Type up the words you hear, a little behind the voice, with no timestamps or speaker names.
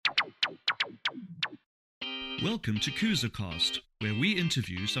Welcome to KoozaCast, where we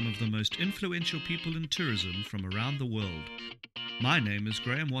interview some of the most influential people in tourism from around the world. My name is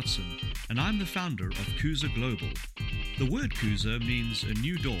Graham Watson, and I'm the founder of Kooza Global. The word Kooza means a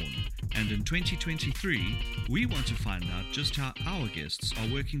new dawn, and in 2023, we want to find out just how our guests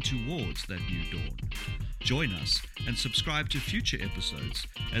are working towards that new dawn. Join us and subscribe to future episodes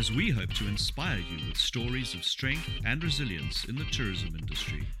as we hope to inspire you with stories of strength and resilience in the tourism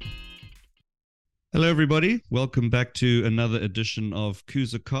industry. Hello, everybody. Welcome back to another edition of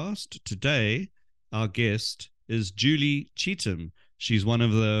KoozaCast. Today, our guest is Julie Cheetham. She's one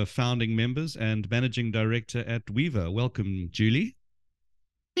of the founding members and managing director at Weaver. Welcome, Julie.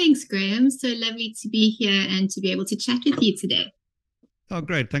 Thanks, Graham. So lovely to be here and to be able to chat with you today. Oh,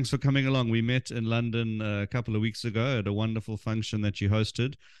 great. Thanks for coming along. We met in London a couple of weeks ago at a wonderful function that you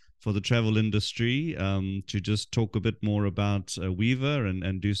hosted for the travel industry to just talk a bit more about Weaver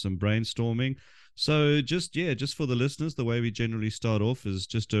and do some brainstorming. So just for the listeners, the way we generally start off is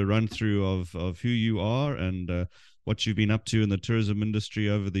just a run through of who you are and what you've been up to in the tourism industry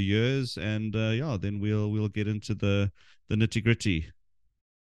over the years, and then we'll get into the nitty-gritty.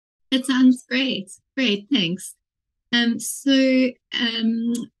 That sounds great. Great, thanks. I've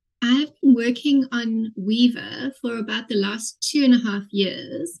been working on Weaver for about the last 2.5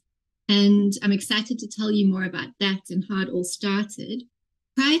 years, and I'm excited to tell you more about that and how it all started.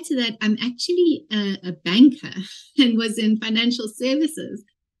 Prior to that, I'm actually a banker and was in financial services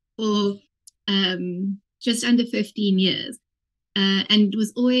for just under 15 years and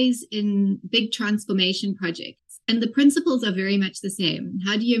was always in big transformation projects. And the principles are very much the same.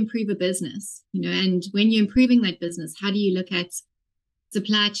 How do you improve a business? And when you're improving that business, how do you look at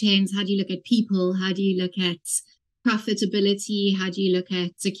supply chains? How do you look at people? How do you look at profitability? How do you look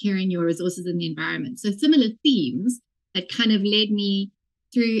at securing your resources in the environment? So similar themes that kind of led me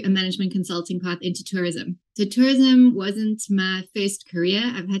through a management consulting path into tourism. So tourism wasn't my first career.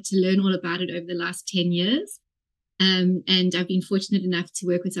 I've had to learn all about it over the last 10 years. And I've been fortunate enough to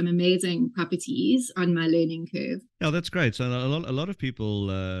work with some amazing properties on my learning curve. Oh, that's great. So a lot of people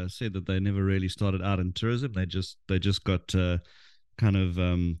said that they never really started out in tourism. They just got kind of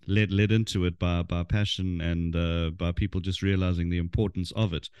led into it by passion and by people just realizing the importance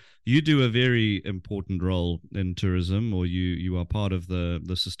of it. You do a very important role in tourism, or you are part of the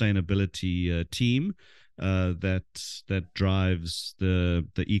sustainability team that drives the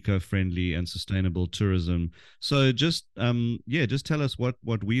eco-friendly and sustainable tourism. So just tell us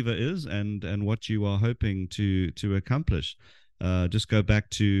what Weaver is and what you are hoping to accomplish. Just go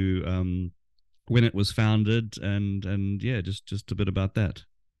back to when it was founded and just a bit about that.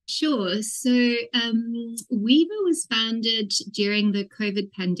 Sure. So Weaver was founded during the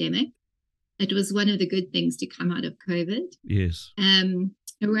COVID pandemic. It was one of the good things to come out of COVID. Yes.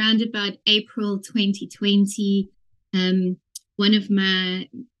 Around about April 2020, one of my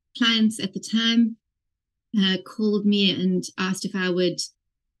clients at the time called me and asked if I would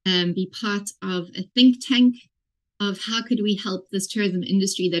be part of a think tank of how could we help this tourism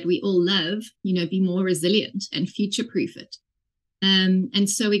industry that we all love, be more resilient and future-proof it. And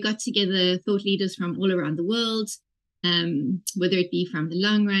so we got together thought leaders from all around the world, whether it be from the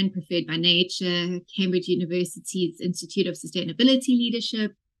Long Run, Preferred by Nature, Cambridge University's Institute of Sustainability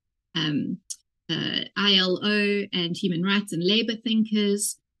Leadership, ILO and human rights and labor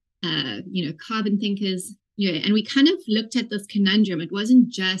thinkers, carbon thinkers, and we kind of looked at this conundrum. It wasn't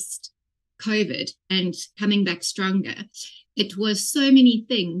just COVID and coming back stronger. It was so many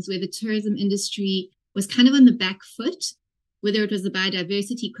things where the tourism industry was kind of on the back foot, whether it was the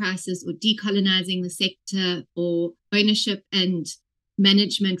biodiversity crisis or decolonizing the sector or ownership and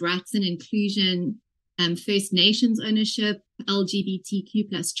management rights and inclusion, First Nations ownership, LGBTQ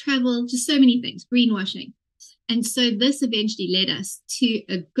plus travel, just so many things, greenwashing. And so this eventually led us to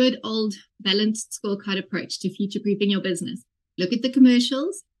a good old balanced scorecard approach to future-proofing your business. Look at the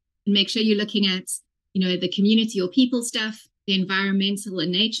commercials and make sure you're looking at, the community or people stuff, the environmental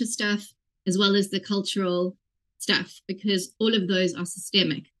and nature stuff, as well as the cultural stuff, because all of those are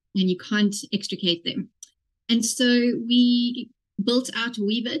systemic and you can't extricate them. And so we built out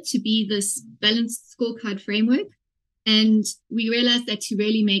Weaver to be this balanced scorecard framework. And we realized that to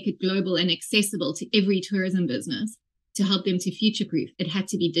really make it global and accessible to every tourism business, to help them to future-proof, it had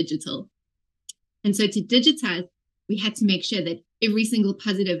to be digital. And so to digitize, we had to make sure that every single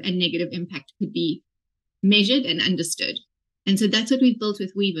positive and negative impact could be measured and understood. And so that's what we've built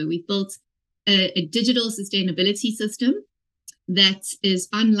with Weaver. We've built a digital sustainability system that is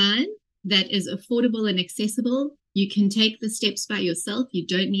online, that is affordable and accessible. You can take the steps by yourself. You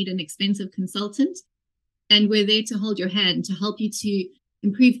don't need an expensive consultant. And we're there to hold your hand, to help you to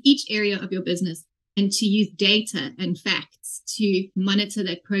improve each area of your business and to use data and facts to monitor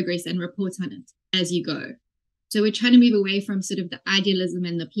that progress and report on it as you go. So we're trying to move away from sort of the idealism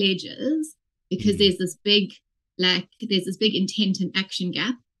and the pledges, because there's this big intent and action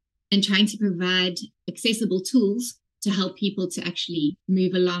gap, and trying to provide accessible tools to help people to actually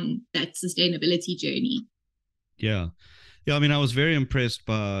move along that sustainability journey. Yeah. Yeah, I mean, I was very impressed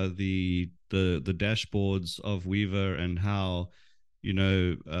by the dashboards of Weaver and how,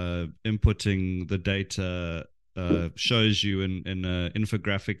 inputting the data shows you in an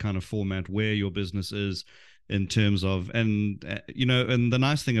infographic kind of format where your business is in terms of, and and the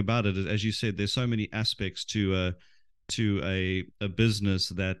nice thing about it is, as you said, there's so many aspects to a business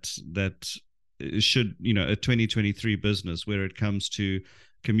that should, a 2023 business, where it comes to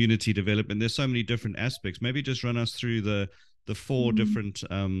community development. There's so many different aspects. Maybe just run us through the four different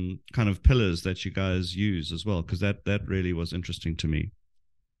kind of pillars that you guys use as well, because that really was interesting to me.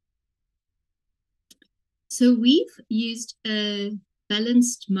 So we've used a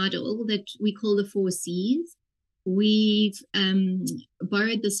balanced model that we call the 4Cs. We've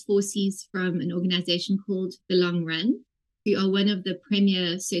borrowed this 4Cs from an organization called The Long Run, who are one of the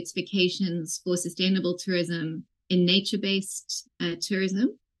premier certifications for sustainable tourism in nature-based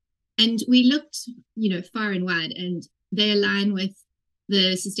tourism. And we looked, far and wide, and they align with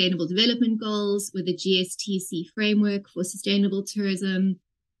the Sustainable Development Goals, with the GSTC framework for sustainable tourism,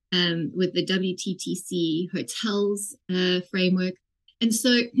 with the WTTC hotels framework. And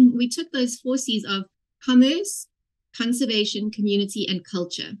so we took those 4Cs of commerce, conservation, community, and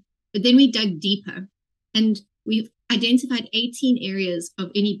culture. But then we dug deeper, and we've identified 18 areas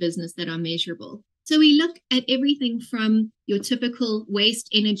of any business that are measurable. So we look at everything from your typical waste,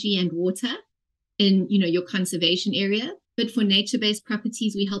 energy, and water in, your conservation area. But for nature-based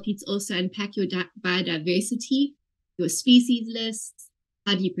properties, we help you to also unpack your biodiversity, your species lists.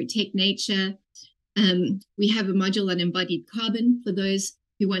 How do you protect nature? We have a module on embodied carbon for those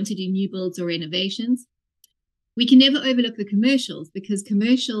who want to do new builds or renovations. We can never overlook the commercials, because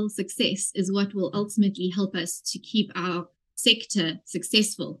commercial success is what will ultimately help us to keep our sector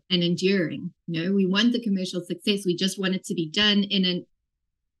successful and enduring. We want the commercial success. We just want it to be done in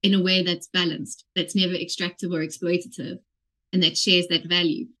a way that's balanced, that's never extractive or exploitative, and that shares that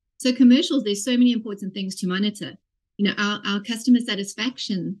value. So commercials, there's so many important things to monitor. Our customer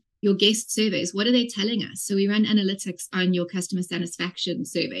satisfaction, your guest surveys, what are they telling us? So we run analytics on your customer satisfaction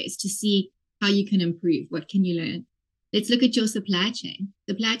surveys to see how you can improve. What can you learn? Let's look at your supply chain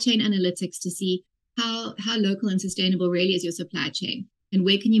analytics to see how local and sustainable really is your supply chain, and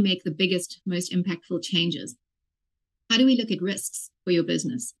where can you make the biggest, most impactful changes? How do we look at risks for your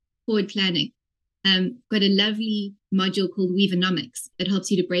business? Forward planning. Got a lovely module called Weavenomics that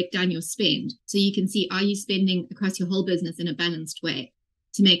helps you to break down your spend, so you can see, are you spending across your whole business in a balanced way,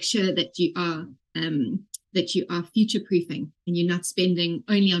 to make sure that you are future-proofing and you're not spending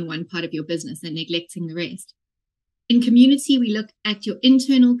only on one part of your business and neglecting the rest. In community, we look at your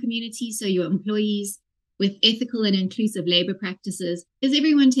internal community, so your employees, with ethical and inclusive labor practices. Is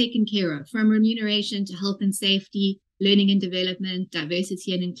everyone taken care of, from remuneration to health and safety, learning and development,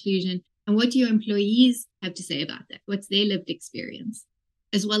 diversity and inclusion? And what do your employees have to say about that? What's their lived experience?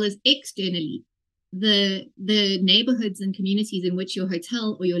 As well as externally, the neighborhoods and communities in which your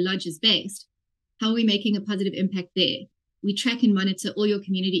hotel or your lodge is based. How are we making a positive impact there? We track and monitor all your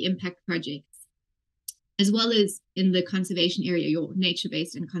community impact projects, as well as in the conservation area, your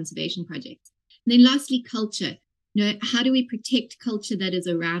nature-based and conservation projects. And then lastly, culture. How do we protect culture that is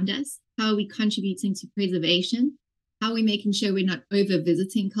around us? How are we contributing to preservation? How are we making sure we're not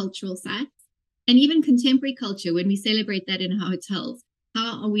over-visiting cultural sites? And even contemporary culture, when we celebrate that in our hotels,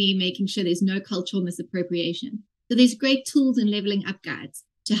 how are we making sure there's no cultural misappropriation? So there's great tools and leveling up guides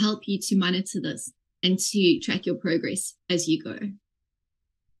to help you to monitor this and to track your progress as you go.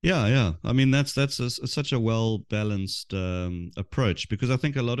 Yeah. I mean, that's such a well-balanced approach, because I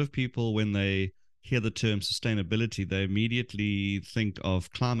think a lot of people, when they hear the term sustainability, they immediately think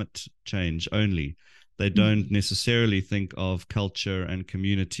of climate change only. They don't necessarily think of culture and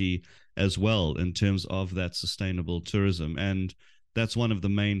community as well in terms of that sustainable tourism. And that's one of the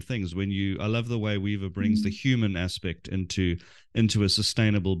main things. I love the way Weaver brings the human aspect into a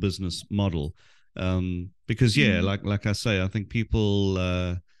sustainable business model. Because like I say, I think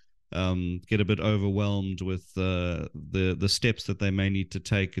people get a bit overwhelmed with the steps that they may need to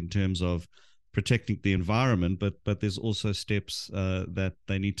take in terms of protecting the environment, but there's also steps that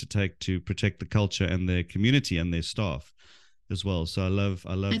they need to take to protect the culture and their community and their staff as well. So I love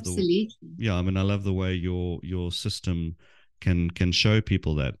Absolutely. I love the way your system can show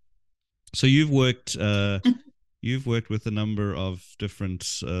people that. So you've worked you've worked with a number of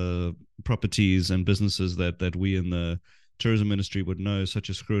different properties and businesses that we in the tourism industry would know, such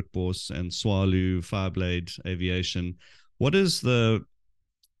as Grootbos and Swalu, Fireblade Aviation. What is the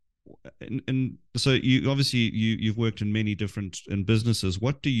and so you obviously you've worked in many different in businesses.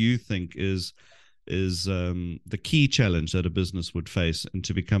 What do you think is the key challenge that a business would face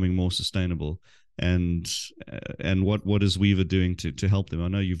into becoming more sustainable? And what is Weaver doing to help them? I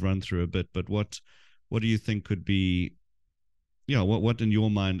know you've run through a bit, but what do you think could be, yeah, what in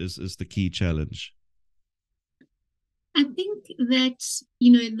your mind is the key challenge? I think that,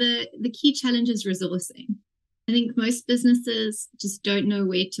 the key challenge is resourcing. I think most businesses just don't know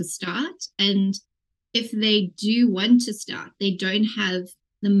where to start. And if they do want to start, they don't have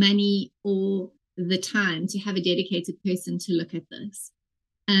the money or the time to have a dedicated person to look at this.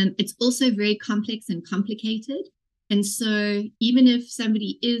 It's also very complex and complicated. And so even if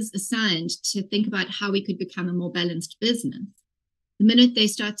somebody is assigned to think about how we could become a more balanced business, the minute they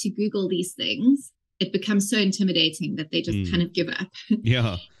start to Google these things, it becomes so intimidating that they just kind of give up.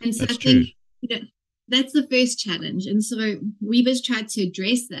 Yeah, And so that's I think, true. that's the first challenge. And so Weaver's tried to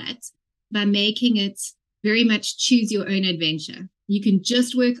address that by making it very much choose your own adventure. You can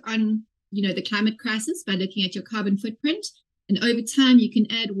just work on, the climate crisis by looking at your carbon footprint. And over time, you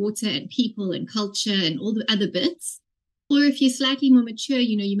can add water and people and culture and all the other bits. Or if you're slightly more mature,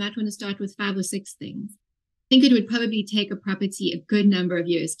 you might want to start with 5 or 6 things. I think it would probably take a property a good number of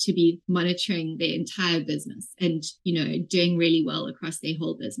years to be monitoring their entire business and, doing really well across their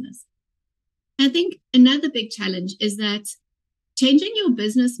whole business. I think another big challenge is that changing your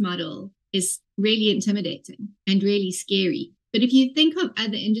business model is really intimidating and really scary. But if you think of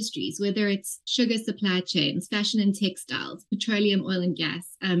other industries, whether it's sugar supply chains, fashion and textiles, petroleum, oil and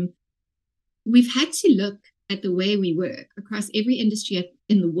gas, we've had to look at the way we work across every industry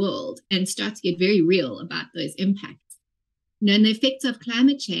in the world and start to get very real about those impacts. And the effects of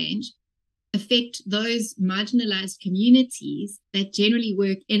climate change affect those marginalized communities that generally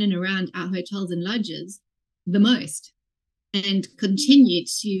work in and around our hotels and lodges the most, and continue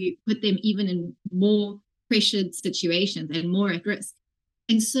to put them even in more pressured situations and more at risk.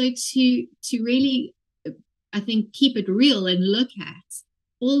 And so to really, I think, keep it real and look at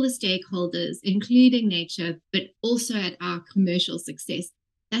all the stakeholders, including nature, but also at our commercial success,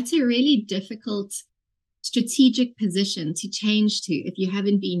 that's a really difficult strategic position to change to if you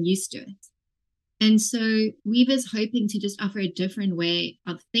haven't been used to it. And so Weaver's hoping to just offer a different way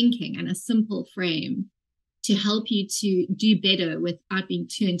of thinking and a simple frame to help you to do better without being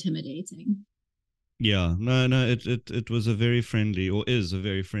too intimidating. Yeah, no, it was a very friendly, or is a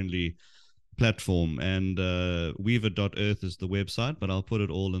very friendly platform, and weaver.earth is the website, but I'll put it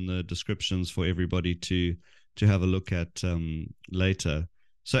all in the descriptions for everybody to have a look at later.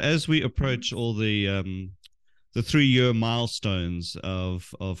 So as we approach all the 3-year milestones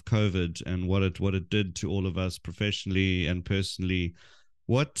of COVID and what it did to all of us professionally and personally,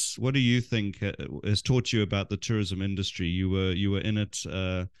 what do you think has taught you about the tourism industry? You were in it.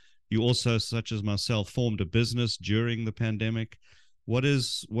 You also, such as myself, formed a business during the pandemic. What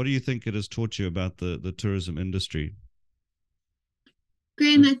do you think it has taught you about the tourism industry?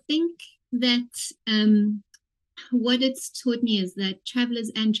 Graham, I think that what it's taught me is that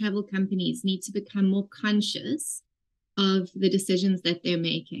travelers and travel companies need to become more conscious of the decisions that they're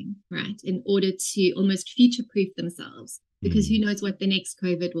making, right, in order to almost future-proof themselves, because who knows what the next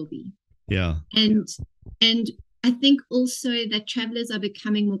COVID will be. Yeah. And I think also that travelers are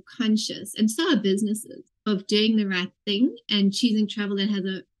becoming more conscious, and so are businesses, of doing the right thing and choosing travel that has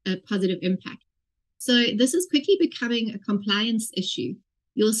a positive impact. So this is quickly becoming a compliance issue.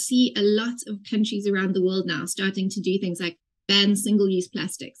 You'll see a lot of countries around the world now starting to do things like ban single-use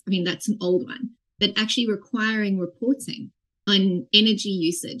plastics. I mean, that's an old one, but actually requiring reporting on energy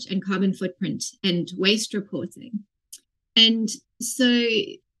usage and carbon footprint and waste reporting. And so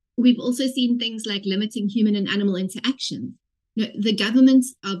we've also seen things like limiting human and animal interaction. The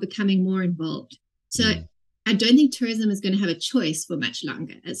governments are becoming more involved. So I don't think tourism is going to have a choice for much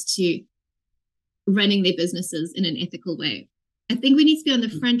longer as to running their businesses in an ethical way. I think we need to be on the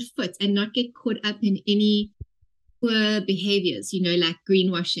front foot and not get caught up in any poor behaviors, like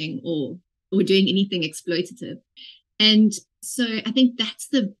greenwashing or doing anything exploitative. And so I think that's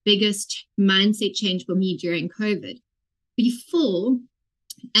the biggest mindset change for me during COVID. Before,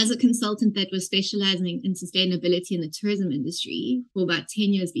 as a consultant that was specializing in sustainability in the tourism industry for about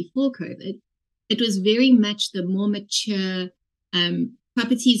 10 years before COVID, it was very much the more mature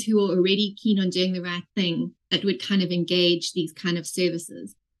properties who were already keen on doing the right thing that would kind of engage these kind of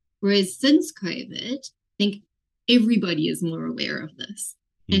services. Whereas since COVID, I think everybody is more aware of this.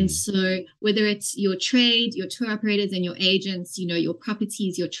 And so whether it's your trade, your tour operators and your agents, your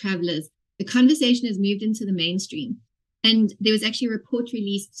properties, your travelers, the conversation has moved into the mainstream. And there was actually a report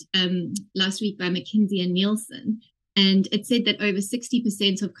released last week by McKinsey and Nielsen, and it said that over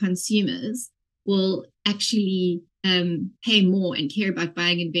 60% of consumers will actually pay more and care about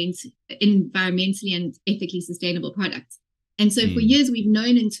buying environmentally and ethically sustainable products. And so for years, we've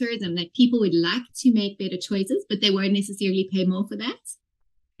known in tourism that people would like to make better choices, but they won't necessarily pay more for that.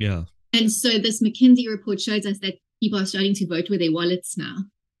 Yeah. And so this McKinsey report shows us that people are starting to vote with their wallets now.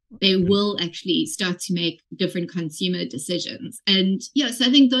 They will actually start to make different consumer decisions. And so I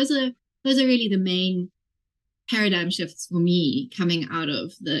think those are really the main paradigm shifts for me coming out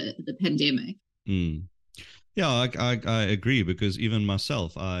of the pandemic. Yeah, I agree, because even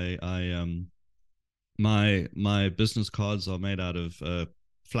myself, my business cards are made out of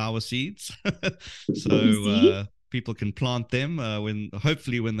flower seeds, so people can plant them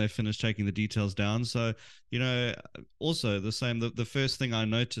hopefully when they finish taking the details down. So also the same. The first thing I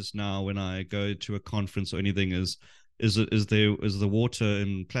notice now when I go to a conference or anything is the water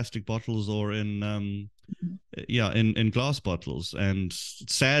in plastic bottles or in glass bottles. And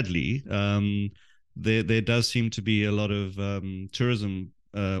sadly, there does seem to be a lot of tourism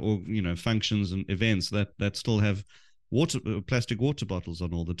or functions and events that still have plastic water bottles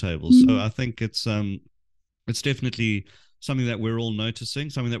on all the tables. So I think it's definitely something that we're all noticing,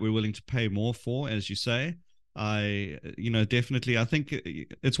 something that we're willing to pay more for, as you say. Definitely, I think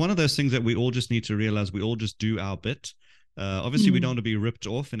it's one of those things that we all just need to realize we all just do our bit. Obviously, we don't want to be ripped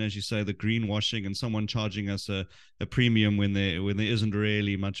off, and as you say, the greenwashing and someone charging us a premium when there isn't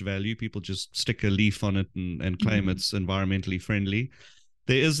really much value. People just stick a leaf on it and claim it's environmentally friendly.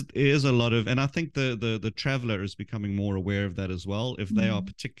 There is a lot of, and I think the traveler is becoming more aware of that as well. If they are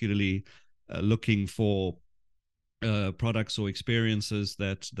particularly looking for products or experiences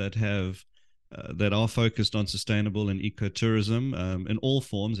that have that are focused on sustainable and ecotourism in all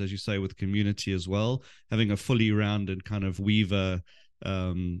forms, as you say, with community as well, having a fully rounded kind of Weaver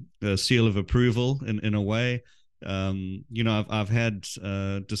seal of approval in a way. I've had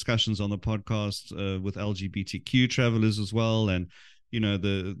discussions on the podcast with LGBTQ travelers as well, and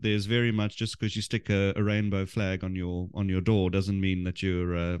there's very much, just because you stick a rainbow flag on your door doesn't mean that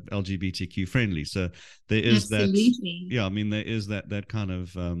you're LGBTQ friendly. So there is Absolutely. that. Yeah, I mean, there is that kind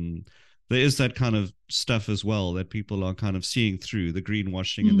of there is that kind of stuff as well that people are kind of seeing through, the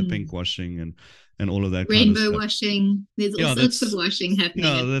greenwashing and the pinkwashing and all of that rainbow kind of stuff. washing. There's all sorts of washing happening.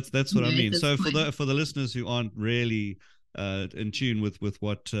 Yeah, that's what I mean. So point. for the listeners who aren't really in tune with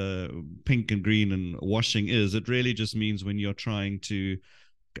what pink and green and washing is, it really just means when you're trying to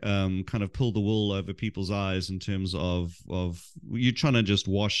kind of pull the wool over people's eyes in terms of you're trying to just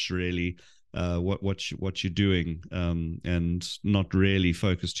wash really what you're doing and not really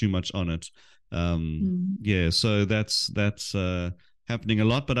focus too much on it. Yeah, so that's happening a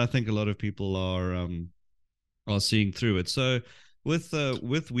lot, but I think a lot of people are seeing through it. So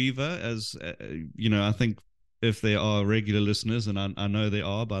with Weaver, as I think if there are regular listeners, and I know there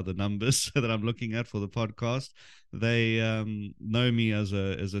are by the numbers that I'm looking at for the podcast, they know me as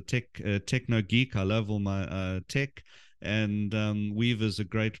a techno geek. I love all my tech, and Weaver's a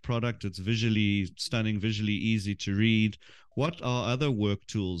great product. It's visually stunning, visually easy to read. What are other work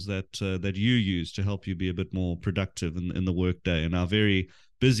tools that you use to help you be a bit more productive in the workday, in our very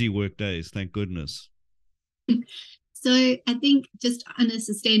busy work days? Thank goodness. So I think just on a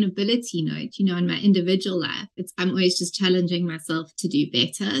sustainability note, in my individual life, I'm always just challenging myself to do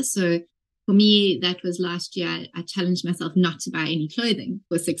better. So for me, that was last year. I challenged myself not to buy any clothing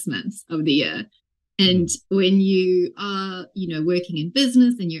for 6 months of the year. And when you are, working in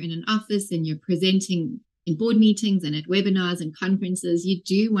business and you're in an office and you're presenting in board meetings and at webinars and conferences, you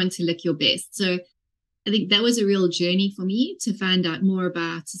do want to look your best. So I think that was a real journey for me to find out more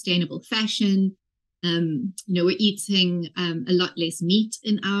about sustainable fashion. We're eating a lot less meat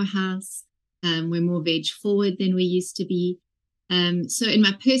in our house. We're more veg forward than we used to be. So in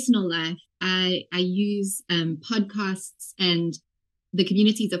my personal life, I use podcasts and the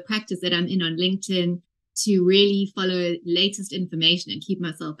communities of practice that I'm in on LinkedIn to really follow latest information and keep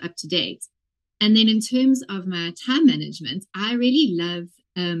myself up to date. And then in terms of my time management, I really love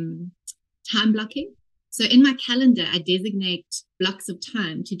time blocking. So in my calendar, I designate blocks of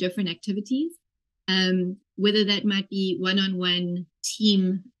time to different activities. Whether that might be one-on-one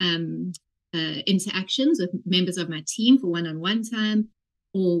team interactions with members of my team for one-on-one time,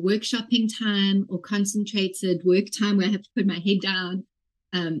 or workshopping time, or concentrated work time where I have to put my head down,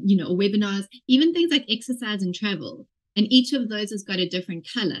 or webinars, even things like exercise and travel. And each of those has got a different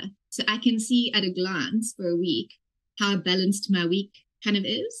color. So I can see at a glance for a week how balanced my week kind of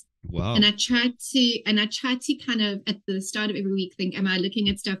is. Wow. And I try to kind of at the start of every week think, am I looking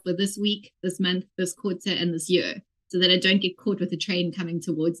at stuff for this week, this month, this quarter, and this year? So that I don't get caught with a train coming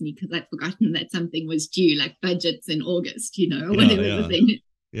towards me because I'd forgotten that something was due, like budgets in August, or whatever the thing.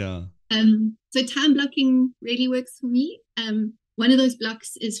 Yeah. So time blocking really works for me. One of those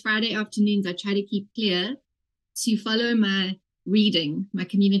blocks is Friday afternoons. I try to keep clear to follow my reading, my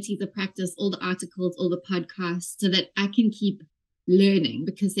communities of practice, all the articles, all the podcasts, so that I can keep learning,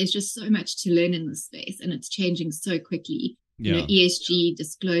 because there's just so much to learn in this space and it's changing so quickly. ESG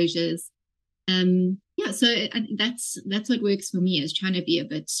disclosures. So I think that's what works for me, is trying to be a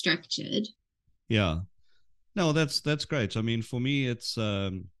bit structured. Yeah. No, that's great. I mean, for me, it's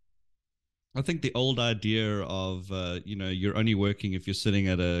I think the old idea of you're only working if you're sitting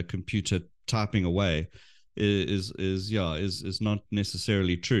at a computer typing away is not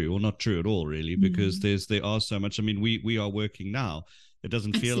necessarily true, or not true at all, really, because there are so much. I mean, we are working now. It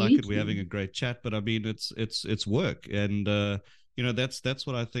doesn't feel like it. We're having a great chat, but I mean, it's work, and that's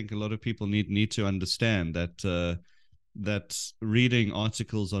what I think a lot of people need to understand, that reading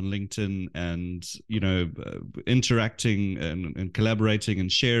articles on LinkedIn and interacting and collaborating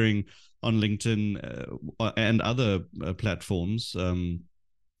and sharing on LinkedIn and other platforms.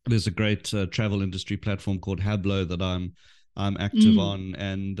 There's a great travel industry platform called Hablo that I'm active on,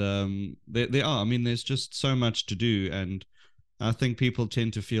 and there are. I mean, there's just so much to do, and I think people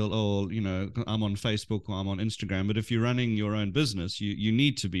tend to feel, I'm on Facebook or I'm on Instagram. But if you're running your own business, you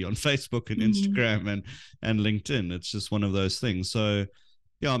need to be on Facebook and Instagram and LinkedIn. It's just one of those things. So,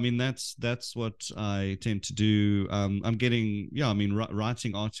 yeah, I mean, that's what I tend to do. I'm getting,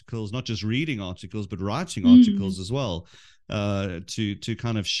 writing articles, not just reading articles, but writing articles as well, to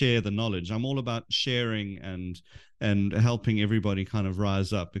kind of share the knowledge. I'm all about sharing and helping everybody kind of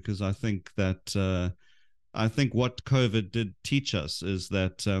rise up, because I think that I think what COVID did teach us is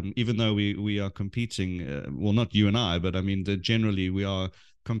that even though we are competing, well, not you and I, but I mean, generally we are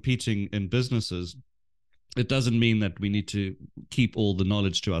competing in businesses, it doesn't mean that we need to keep all the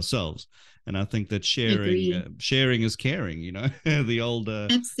knowledge to ourselves. And I think that sharing is caring, the old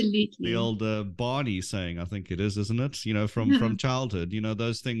absolutely, the old Barney saying, I think it is, isn't it? From childhood,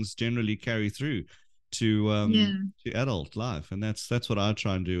 those things generally carry through to adult life, and that's what I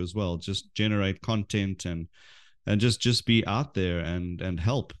try and do as well. Just generate content and just be out there and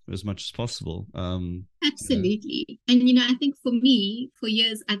help as much as possible. Absolutely. And I think for me, for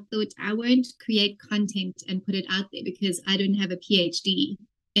years, I thought I won't create content and put it out there because I don't have a PhD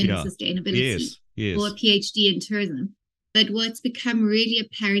in sustainability or a PhD in tourism. But what's become really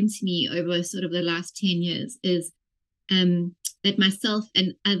apparent to me over sort of the last 10 years is that myself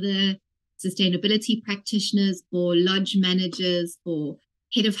and other sustainability practitioners or lodge managers or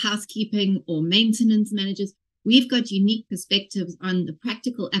head of housekeeping or maintenance managers, we've got unique perspectives on the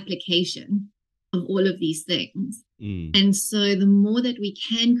practical application of all of these things. And so the more that we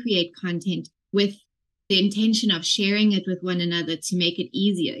can create content with the intention of sharing it with one another to make it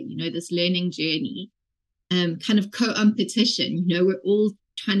easier, this learning journey, kind of co-competition, we're all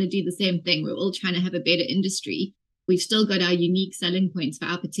trying to do the same thing. We're all trying to have a better industry. We've still got our unique selling points for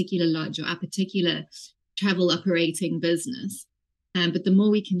our particular lodge or our particular travel operating business. But the more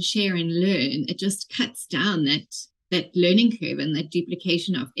we can share and learn, it just cuts down that learning curve and that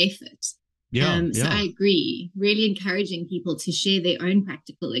duplication of effort. So I agree, really encouraging people to share their own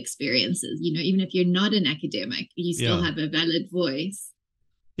practical experiences. Even if you're not an academic, you still have a valid voice.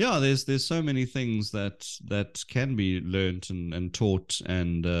 Yeah, there's so many things that can be learned and taught,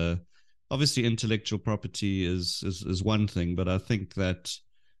 and obviously intellectual property is one thing, but I think that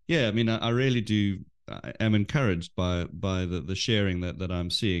I really am encouraged by the sharing that I'm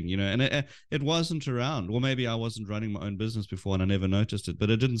seeing, and it wasn't around, or maybe I wasn't running my own business before and I never noticed it, but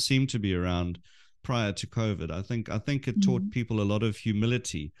it didn't seem to be around prior to COVID. I think it taught people a lot of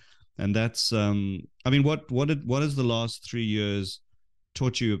humility, and that's what has the last 3 years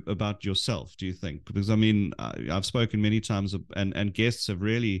taught you about yourself, do you think? Because I've spoken many times, and guests have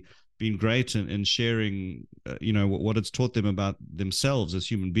really been great in sharing what it's taught them about themselves as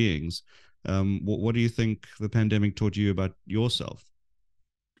human beings. What do you think the pandemic taught you about yourself?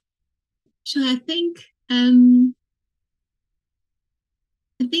 Sure, I think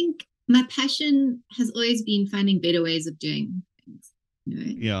my passion has always been finding better ways of doing things,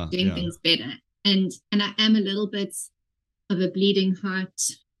 doing things better. And I am a little bit of a bleeding heart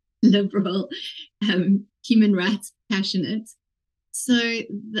liberal, human rights passionate. So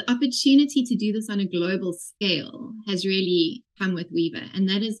the opportunity to do this on a global scale has really come with Weaver, and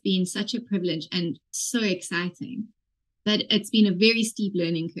that has been such a privilege and so exciting. But it's been a very steep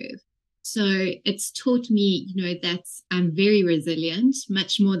learning curve. So it's taught me, that I'm very resilient,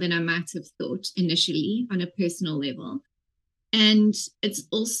 much more than I might have thought initially on a personal level. And it's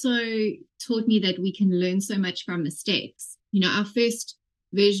also taught me that we can learn so much from mistakes. Our first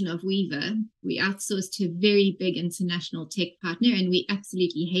version of Weaver, we outsourced to a very big international tech partner, and we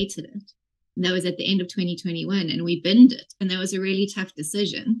absolutely hated it. And that was at the end of 2021, and we binned it. And that was a really tough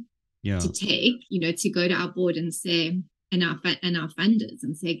decision to take, to go to our board and say, and our funders,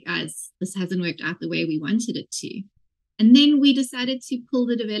 and say, guys, this hasn't worked out the way we wanted it to. And then we decided to pull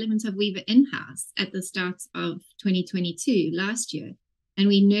the development of Weaver in-house at the start of 2022, last year. And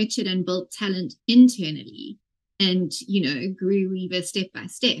we nurtured and built talent internally and, grew Weaver step by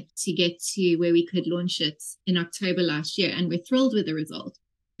step to get to where we could launch it in October last year. And we're thrilled with the result.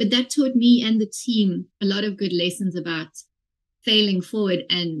 But that taught me and the team a lot of good lessons about failing forward,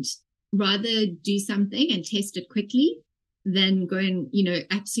 and rather do something and test it quickly than go and,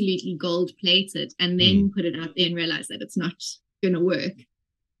 absolutely gold plate it and then put it out there and realize that it's not going to work.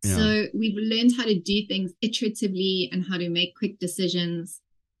 Yeah. So we've learned how to do things iteratively and how to make quick decisions.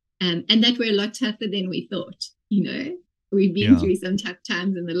 And that we're a lot tougher than we thought. We've been through some tough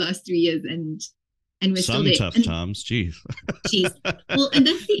times in the last 3 years, and we're still there. Some tough times, geez. Well, and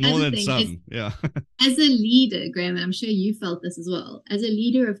that's the more other than thing. Some. Yeah. As a leader, Graham, and I'm sure you felt this as well, as a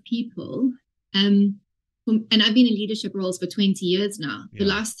leader of people, and I've been in leadership roles for 20 years now. The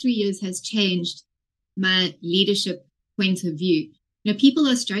last 3 years has changed my leadership point of view. People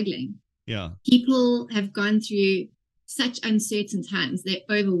are struggling. Yeah. People have gone through such uncertain times. They're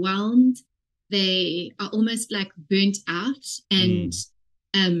overwhelmed. They are almost like burnt out and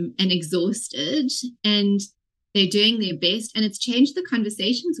exhausted, and they're doing their best. And it's changed the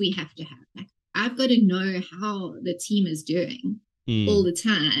conversations we have to have. Like, I've got to know how the team is doing all the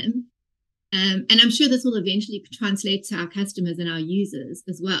time. And I'm sure this will eventually translate to our customers and our users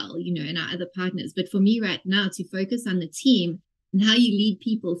as well, and our other partners. But for me right now, to focus on the team and how you lead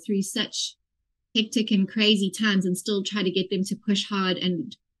people through such hectic and crazy times and still try to get them to push hard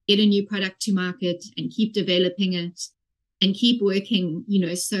and get a new product to market and keep developing it and keep working,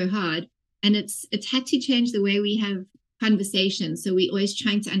 so hard. And it's had to change the way we have conversations. So we're always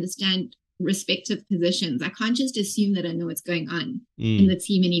trying to understand respective positions. I can't just assume that I know what's going on in the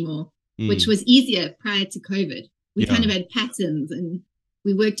team anymore. Which was easier prior to COVID. We kind of had patterns and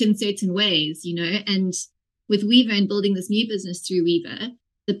we worked in certain ways, and with Weaver and building this new business through Weaver,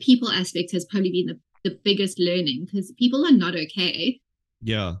 the people aspect has probably been the biggest learning, because people are not okay.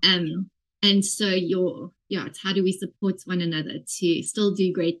 Yeah. And so it's how do we support one another to still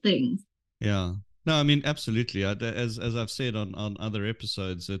do great things? Yeah. No, I mean, absolutely. As I've said on other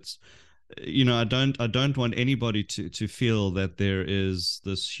episodes, it's, I don't want anybody to feel that there is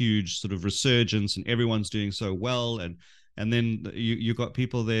this huge sort of resurgence and everyone's doing so well, and then you got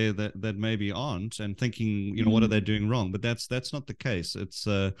people there that maybe aren't, and thinking, what are they doing wrong? But that's not the case. It's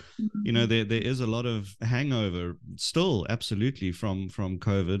there is a lot of hangover still, absolutely, from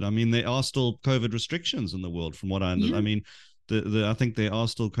COVID. I mean, there are still COVID restrictions in the world, from what I understand. I mean, I think there are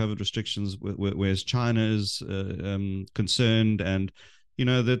still COVID restrictions whereas China is concerned, and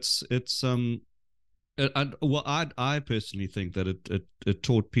I personally think that it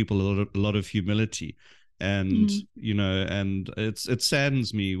taught people a lot of humility, and and it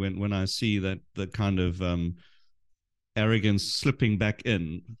saddens me when I see that the kind of arrogance slipping back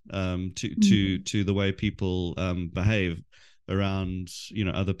in to the way people behave around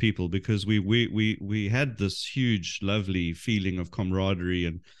other people, because we had this huge lovely feeling of camaraderie,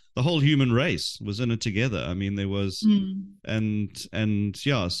 and the whole human race was in it together. I mean, there was so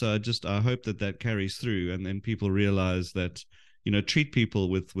I hope that carries through, and then people realize that treat people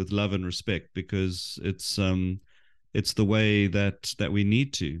with love and respect, because it's the way that we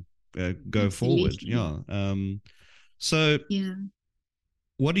need to go forward.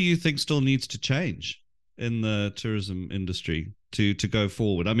 What do you think still needs to change in the tourism industry to go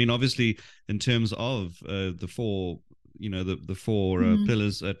forward? I mean, obviously, in terms of the four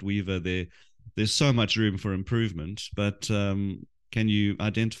pillars at Weaver, there's so much room for improvement, but can you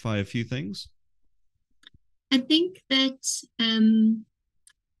identify a few things? I think that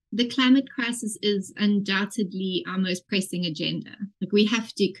the climate crisis is undoubtedly our most pressing agenda. Like, we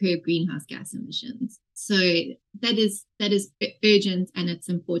have to curb greenhouse gas emissions. So that is urgent, and it's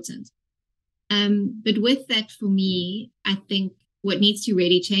important. But with that, for me, I think what needs to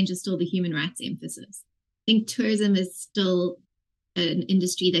really change is still the human rights emphasis. I think tourism is still an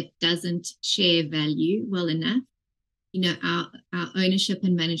industry that doesn't share value well enough. Our ownership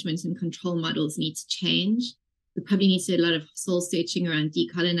and management and control models need to change. We probably need to do a lot of soul searching around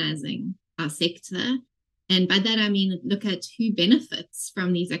decolonizing our sector, And by that, I mean, look at who benefits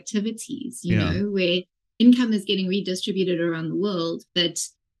from these activities, Yeah. where income is getting redistributed around the world, but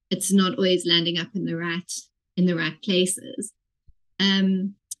it's not always landing up in the right places.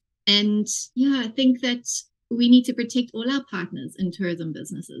 Um, and yeah, I think that we need to protect all our partners in tourism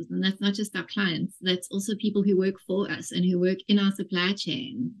businesses. And that's not just our clients, that's also people who work for us and who work in our supply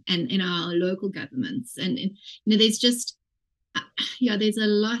chain and in our local governments. And there's just, there's a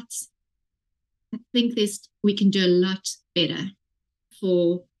lot. I think we can do a lot better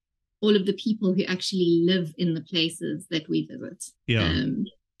for all of the people who actually live in the places that we visit. Yeah.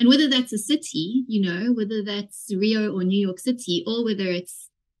 And whether that's a city, whether that's Rio or New York City, or whether it's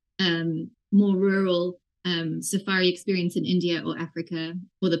more rural safari experience in India or Africa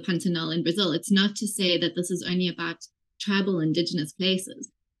or the Pantanal in Brazil, it's not to say that this is only about tribal indigenous places.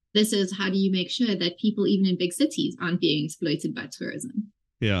 This is, how do you make sure that people even in big cities aren't being exploited by tourism?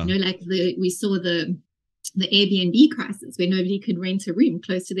 Yeah. Like we saw the Airbnb crisis where nobody could rent a room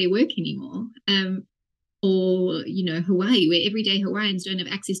close to their work anymore. Or, Hawaii, where everyday Hawaiians don't have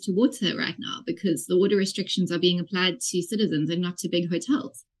access to water right now because the water restrictions are being applied to citizens and not to big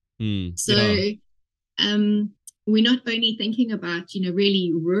hotels. So we're not only thinking about,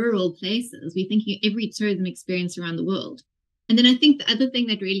 really rural places, we're thinking of every tourism experience around the world. And then I think the other thing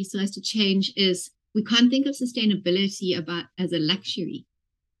that really still has to change is we can't think of sustainability as a luxury.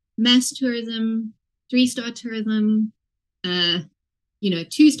 Mass tourism, 3-star tourism,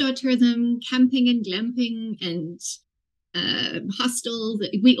 2-star tourism, camping and glamping and hostels.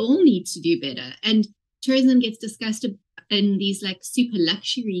 We all need to do better. And tourism gets discussed in these like super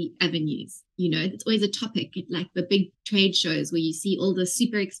luxury avenues. It's always a topic at like the big trade shows where you see all the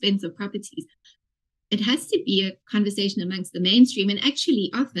super expensive properties. It has to be a conversation amongst the mainstream. And actually,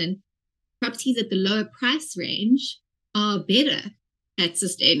 often properties at the lower price range are better at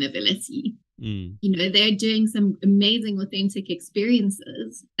sustainability. They're doing some amazing, authentic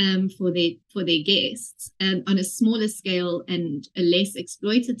experiences for their guests on a smaller scale and a less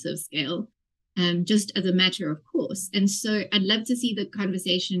exploitative scale, just as a matter of course. And so I'd love to see the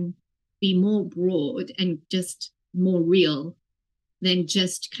conversation be more broad and just more real than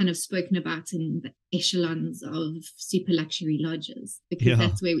just kind of spoken about in the echelons of super luxury lodges, because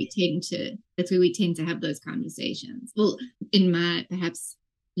that's where we tend to have those conversations. Well, in my perhaps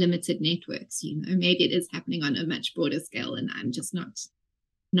limited networks, maybe it is happening on a much broader scale and I'm just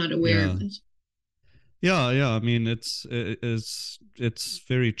not aware of it. I mean, it's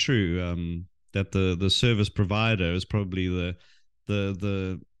very true that the service provider is probably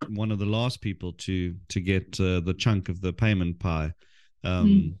the one of the last people to get the chunk of the payment pie.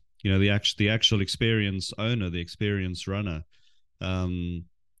 The actual experience owner, the experience runner. And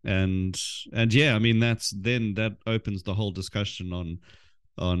I mean, that opens the whole discussion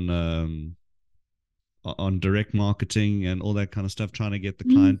on direct marketing and all that kind of stuff, trying to get the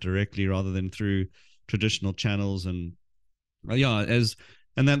client directly rather than through traditional channels. And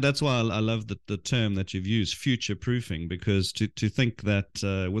that's why I love the term that you've used, future proofing, because to think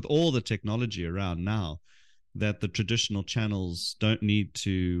that with all the technology around now, that the traditional channels don't need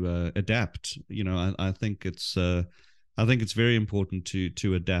to adapt. I think it's very important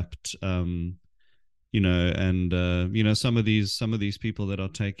to adapt. Some of these people that are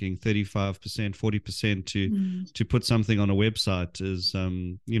taking 35%, 40% to put something on a website is,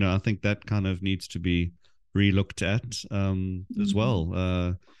 I think that kind of needs to be relooked at as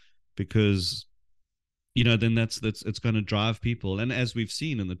well, because then it's going to drive people. And as we've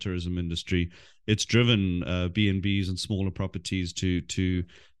seen in the tourism industry, it's driven B&Bs and smaller properties to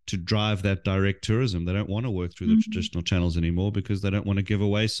drive that direct tourism. They don't want to work through the traditional channels anymore because they don't want to give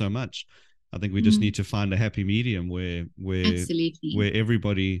away so much. I think we just need to find a happy medium where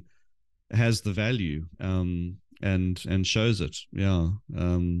everybody has the value and shows it.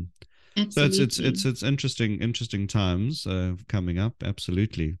 So it's interesting times coming up.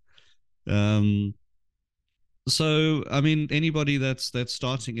 Absolutely. So I mean, anybody that's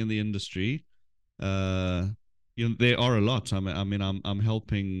starting in the industry, there are a lot. I mean, I'm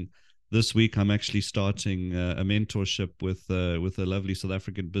helping this week. I'm actually starting a mentorship with a lovely South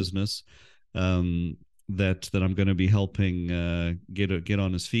African business that I'm going to be helping get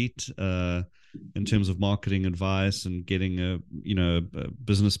on his feet in terms of marketing advice and getting a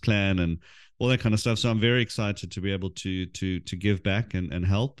business plan and all that kind of stuff. So I'm very excited to be able to give back and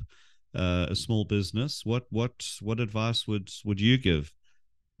help a small business. What advice would you give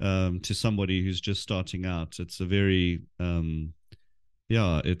to somebody who's just starting out? It's a very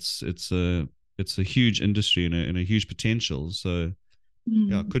it's a huge industry and a huge potential. So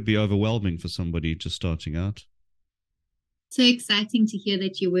it could be overwhelming for somebody just starting out. So exciting to hear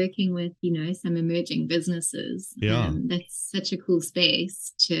that you're working with, some emerging businesses. Yeah. That's such a cool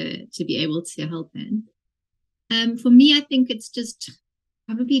space to be able to help in. For me, I think it's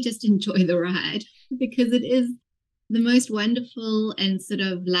probably just enjoy the ride, because it is the most wonderful and sort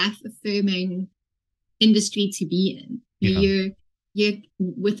of life-affirming industry to be in. Yeah. You're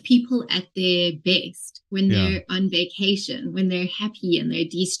with people at their best when Yeah. they're on vacation, when they're happy and they're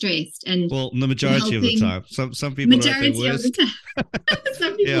de-stressed, and Well, the you're majority of the helping time. Some people are at their majority of the worst. time.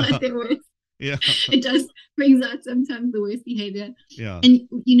 Some people Yeah. at their worst. Yeah. It does brings out sometimes the worst behavior. Yeah. And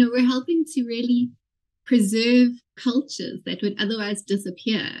we're helping to really preserve cultures that would otherwise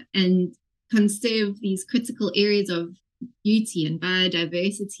disappear and conserve these critical areas of beauty and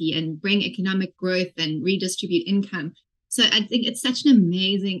biodiversity and bring economic growth and redistribute income. So I think it's such an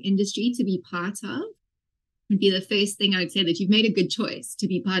amazing industry to be part of. Would be the first thing I would say, that you've made a good choice to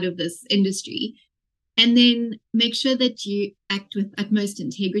be part of this industry. And then make sure that you act with utmost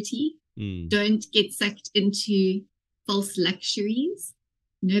integrity. Don't get sucked into false luxuries,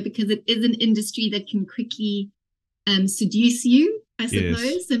 because it is an industry that can quickly seduce you, I suppose.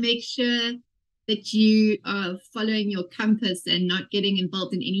 Yes. So make sure that you are following your compass and not getting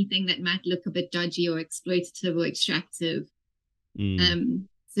involved in anything that might look a bit dodgy or exploitative or extractive.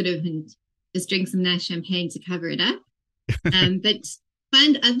 Sort of, and just drink some nice champagne to cover it up. But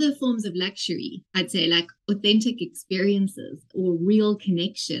find other forms of luxury, I'd say, like authentic experiences or real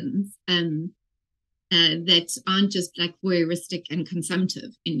connections that aren't just like voyeuristic and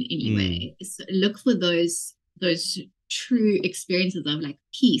consumptive in any way. So look for those true experiences of like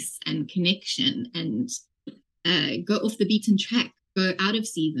peace and connection, and go off the beaten track, go out of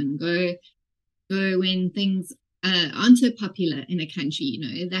season, go when things aren't so popular in a country.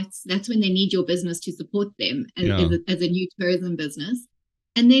 That's when they need your business to support them as a new tourism business.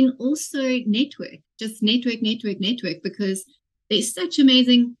 And then also network, because there's such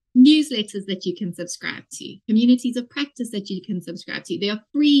amazing newsletters that you can subscribe to, communities of practice that you can subscribe to. There are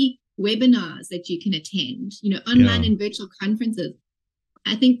free webinars that you can attend, online and virtual conferences.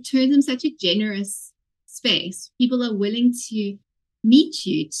 I think tourism is such a generous space. People are willing to meet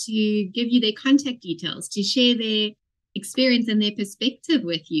you, to give you their contact details, to share their experience and their perspective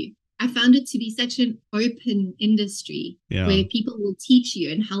with you. I found it to be such an open industry where people will teach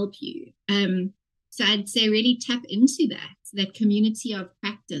you and help you. So I'd say really tap into that community of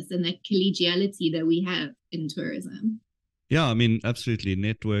practice and that collegiality that we have in tourism. Yeah, I mean, absolutely.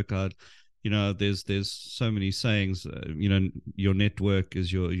 Network. There's so many sayings. Your network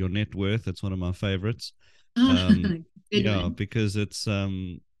is your net worth. It's one of my favorites. Because it's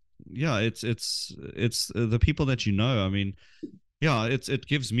it's the people that you know. I mean, it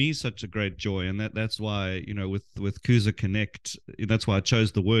gives me such a great joy, and that's why with Kuza Connect, that's why I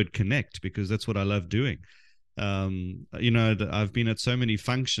chose the word connect, because that's what I love doing. I've been at so many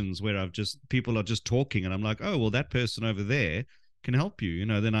functions where people are just talking, and I'm like, oh well, that person over there can help you.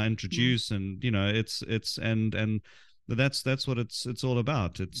 Then I introduce, and it's that's what it's all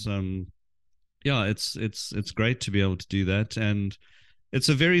about. It's it's great to be able to do that, and it's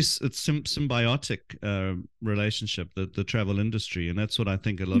a very symbiotic relationship, the travel industry, and that's what I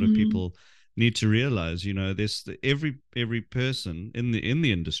think a lot of people need to realize. There's every person in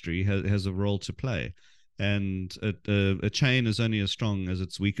the industry has a role to play, and a chain is only as strong as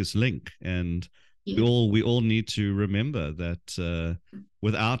its weakest link, and we all need to remember that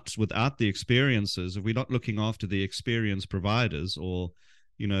without the experiences, if we're not looking after the experience providers, or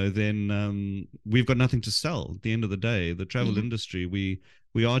then we've got nothing to sell. At the end of the day, the travel industry, we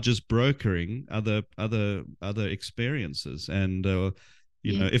are just brokering other experiences, and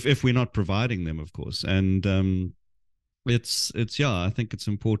if we're not providing them, of course. And it's I think it's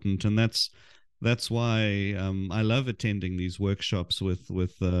important, and that's why I love attending these workshops with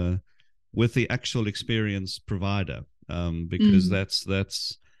the actual experience provider, because that's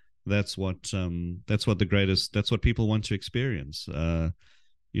what people want to experience.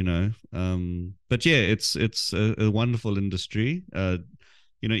 But it's a wonderful industry.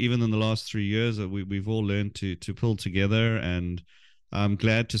 Even in the last 3 years, we've all learned to pull together, and I'm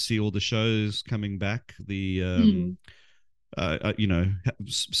glad to see all the shows coming back.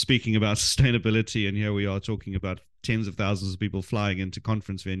 Speaking about sustainability, and here we are talking about tens of thousands of people flying into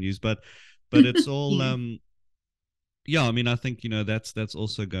conference venues, but it's all I mean, I think that's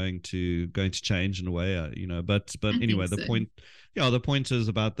also going to change in a way, but anyway, the point is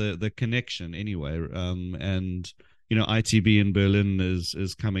about the connection anyway. And ITB in Berlin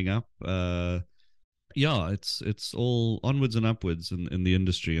is coming up. It's all onwards and upwards in the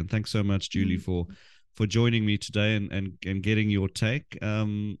industry. And thanks so much, Julie, for joining me today and getting your take.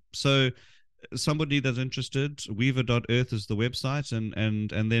 So somebody that's interested, weaver.earth is the website,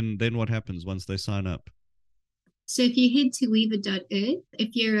 and then what happens once they sign up? So if you head to weaver.earth,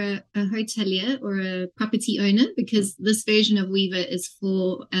 if you're a hotelier or a property owner, because this version of Weaver is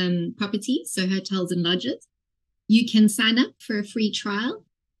for properties, so hotels and lodges, you can sign up for a free trial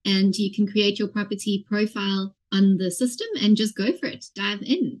and you can create your property profile on the system and just go for it. Dive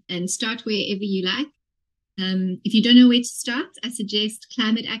in and start wherever you like. If you don't know where to start, I suggest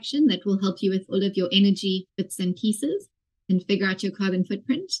Climate Action. That will help you with all of your energy bits and pieces and figure out your carbon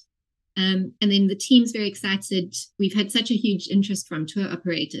footprint. And then the team's very excited. We've had such a huge interest from tour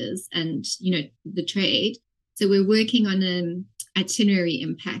operators and, the trade. So we're working on an itinerary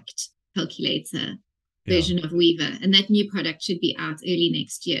impact calculator version of Weaver. And that new product should be out early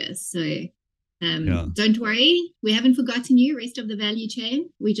next year. So don't worry. We haven't forgotten you, rest of the value chain.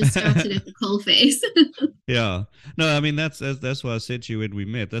 We just started at the coal face. Yeah. No, I mean, that's what I said to you when we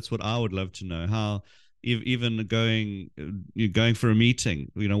met. That's what I would love to know. How even you're going for a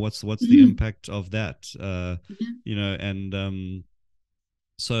meeting, what's the impact of that?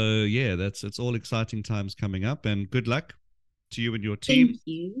 So yeah, it's all exciting times coming up, and good luck to you and your team. Thank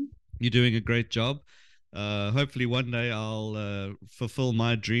you. You're doing a great job. Hopefully one day I'll fulfill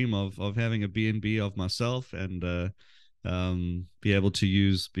my dream of having a B&B of myself and be able to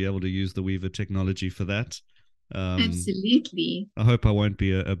use the Weaver technology for that. Absolutely. I hope I won't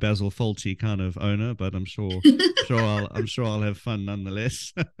be a Basil Fawlty kind of owner, but I'm sure I'll have fun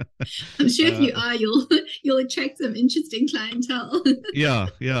nonetheless. I'm sure if you are, you'll attract some interesting clientele. Yeah.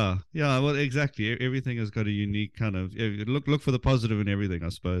 Well, exactly. Everything has got a unique kind of look for the positive in everything, I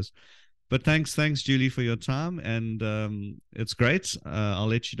suppose. But thanks, Julie, for your time, and it's great. I'll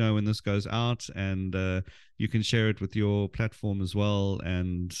let you know when this goes out, and you can share it with your platform as well.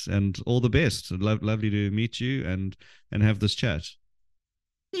 And all the best. Lovely to meet you and have this chat.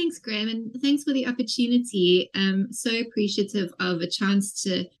 Thanks, Graham, and thanks for the opportunity. So appreciative of a chance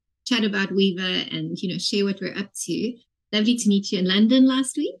to chat about Weaver and share what we're up to. Lovely to meet you in London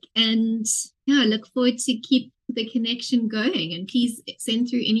last week, and I look forward to keep the connection going. And please send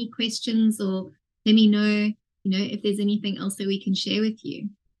through any questions or let me know, if there's anything else that we can share with you.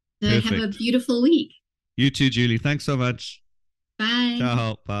 So have a beautiful week. You too, Julie. Thanks so much. Bye.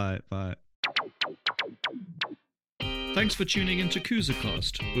 Ciao. Bye. Thanks for tuning into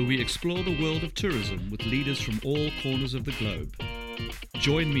KuzaCast, where we explore the world of tourism with leaders from all corners of the globe.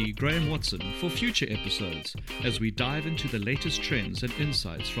 Join me, Graham Watson, for future episodes as we dive into the latest trends and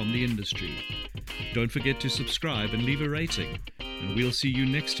insights from the industry. Don't forget to subscribe and leave a rating, and we'll see you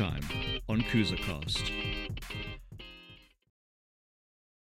next time on KuzaCast.